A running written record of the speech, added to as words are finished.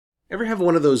Ever have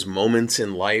one of those moments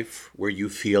in life where you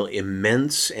feel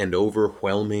immense and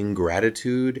overwhelming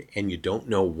gratitude and you don't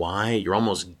know why? You're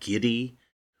almost giddy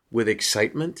with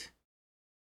excitement?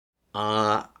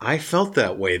 I felt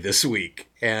that way this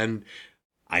week, and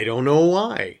I don't know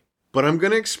why, but I'm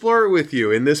going to explore it with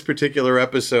you in this particular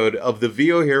episode of the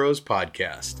VO Heroes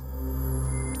podcast.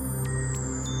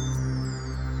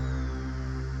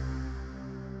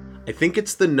 I think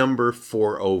it's the number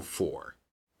 404.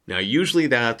 Now, usually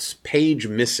that's page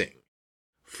missing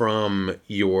from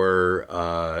your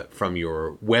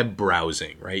web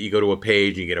browsing, right? You go to a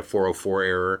page, you get a 404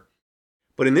 error.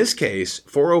 But in this case,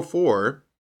 404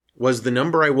 was the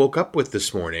number I woke up with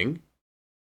this morning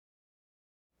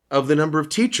of the number of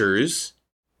teachers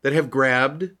that have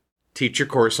grabbed Teach Your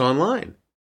Course Online.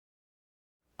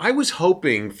 I was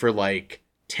hoping for like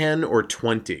 10 or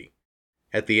 20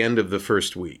 at the end of the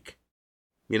first week.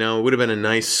 You know, it would have been a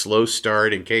nice slow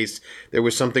start in case there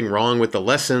was something wrong with the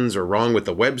lessons or wrong with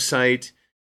the website.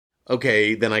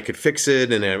 Okay, then I could fix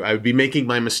it, and I would be making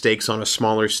my mistakes on a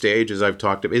smaller stage, as I've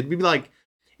talked about. It'd be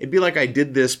like I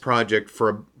did this project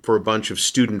for a bunch of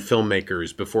student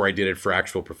filmmakers before I did it for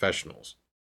actual professionals.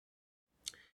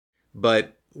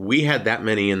 But we had that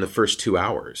many in the first 2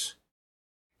 hours.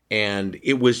 And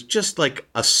it was just like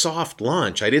a soft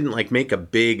launch. I didn't make a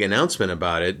big announcement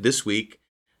about it. This week,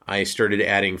 I started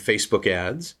adding Facebook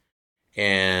ads,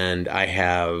 and I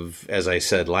have, as I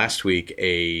said last week,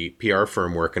 a PR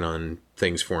firm working on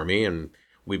things for me, and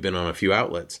we've been on a few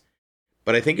outlets.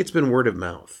 But I think it's been word of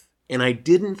mouth, and I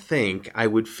didn't think I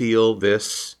would feel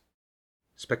this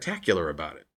spectacular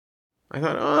about it. I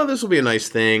thought, oh, this will be a nice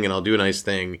thing, and I'll do a nice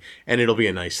thing, and it'll be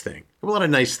a nice thing. There are a lot of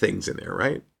nice things in there,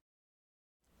 right?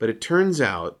 But it turns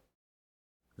out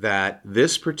that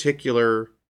this particular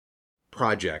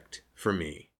project for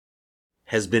me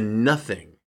has been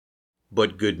nothing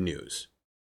but good news.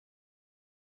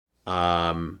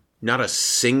 Not a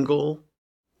single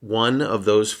one of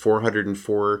those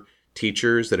 404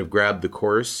 teachers that have grabbed the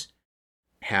course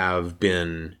have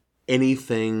been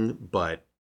anything but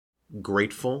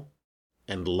grateful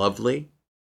and lovely.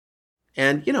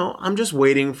 And, I'm just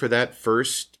waiting for that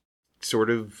first sort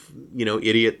of,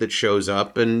 idiot that shows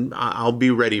up, and I'll be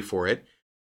ready for it.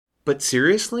 But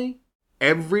seriously,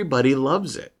 everybody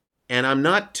loves it. And I'm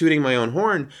not tooting my own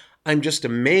horn. I'm just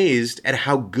amazed at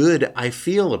how good I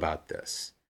feel about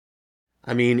this.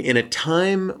 I mean, in a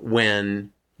time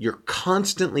when you're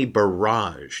constantly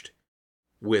barraged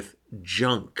with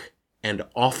junk and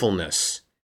awfulness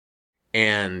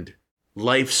and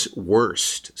life's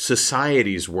worst,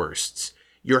 society's worsts,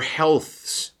 your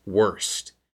health's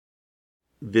worst,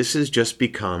 this has just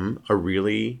become a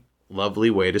really lovely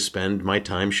way to spend my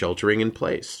time sheltering in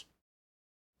place.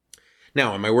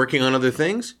 Now, am I working on other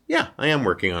things? Yeah, I am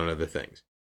working on other things.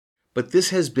 But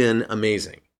this has been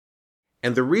amazing.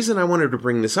 And the reason I wanted to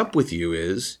bring this up with you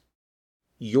is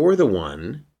you're the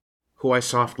one who I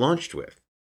soft launched with.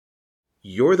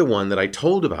 You're the one that I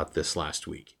told about this last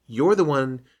week. You're the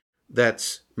one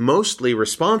that's mostly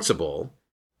responsible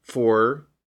for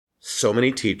so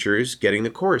many teachers getting the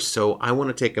course. So I want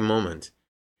to take a moment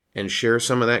and share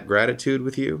some of that gratitude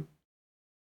with you.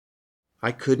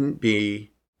 I couldn't be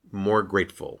more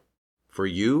grateful for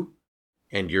you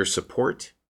and your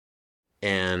support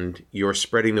and your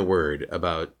spreading the word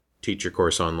about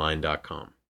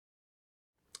teachyourcourseonline.com.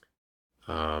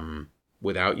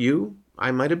 Without you,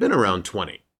 I might have been around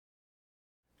 20.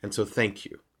 And so thank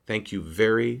you. Thank you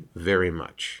very, very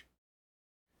much.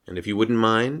 And if you wouldn't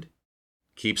mind,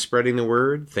 keep spreading the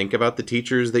word. Think about the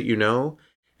teachers that you know,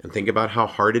 and think about how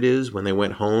hard it is when they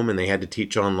went home and they had to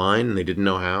teach online and they didn't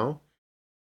know how.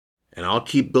 And I'll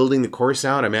keep building the course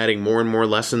out. I'm adding more and more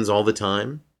lessons all the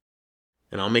time.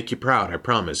 And I'll make you proud, I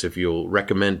promise, if you'll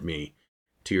recommend me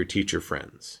to your teacher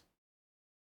friends.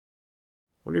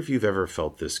 I wonder if you've ever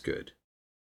felt this good.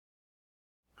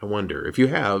 I wonder. If you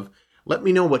have, let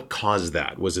me know what caused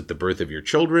that. Was it the birth of your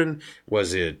children?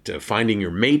 Was it finding your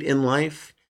mate in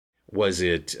life? Was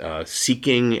it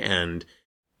seeking and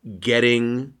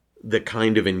getting the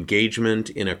kind of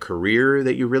engagement in a career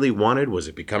that you really wanted? Was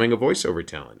it becoming a voiceover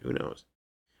talent? Who knows?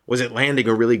 Was it landing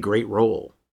a really great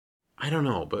role? I don't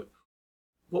know, but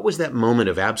what was that moment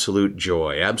of absolute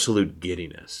joy, absolute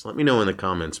giddiness? Let me know in the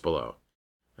comments below.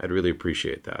 I'd really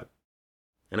appreciate that.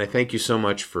 And I thank you so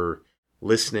much for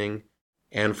listening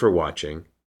and for watching.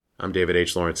 I'm David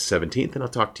H. Lawrence, 17th, and I'll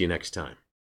talk to you next time.